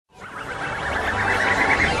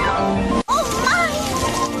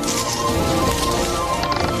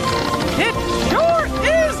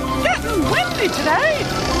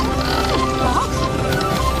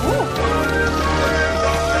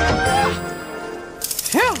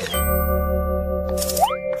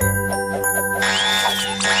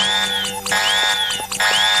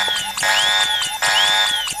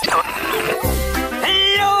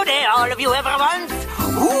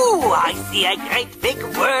be a great big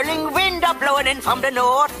whirling wind blowing in from the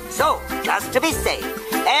north. So, just to be safe,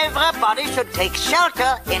 everybody should take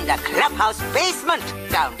shelter in the clubhouse basement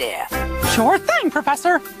down there. Sure thing,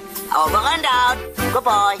 Professor. Over and out.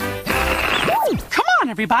 Goodbye. Come on,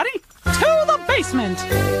 everybody. To the basement.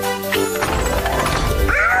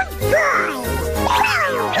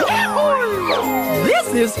 This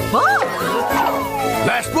is fun.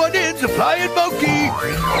 Last one in's a flying monkey.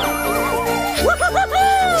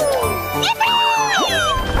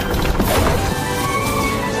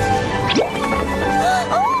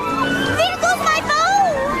 There goes my bow!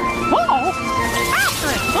 Oh,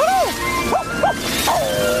 after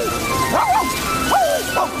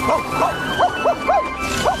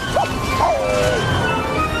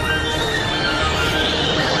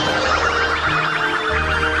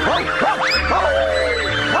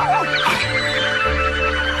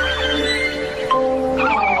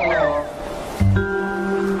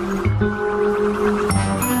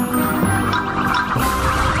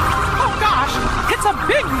Oh gosh, it's a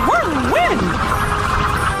big whirling wind!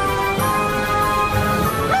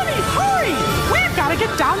 Minnie, hurry! We've got to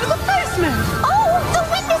get down to the basement! Oh, the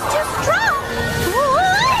wind is too strong!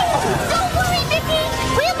 Don't worry, Mickey!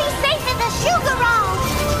 We'll be safe in the shoe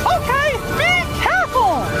garage! Okay, be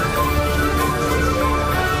careful!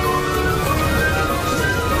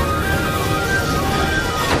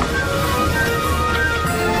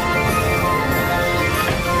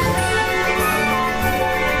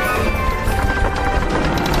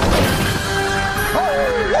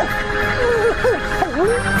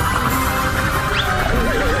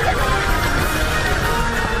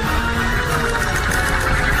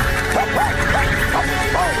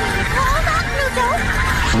 Hold on, Pluto!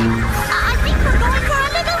 I think we're going for a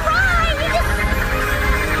little ride!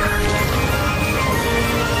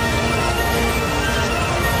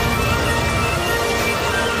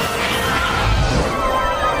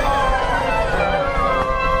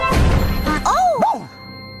 Oh!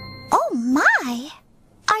 Oh my!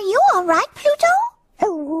 Are you all right, Pluto?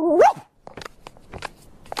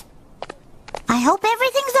 I hope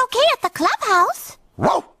everything's okay at the clubhouse.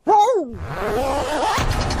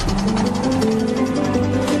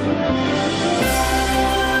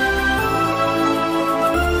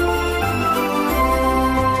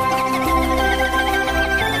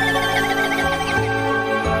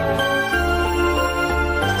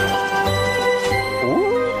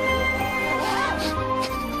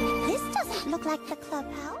 This doesn't look like the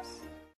clubhouse.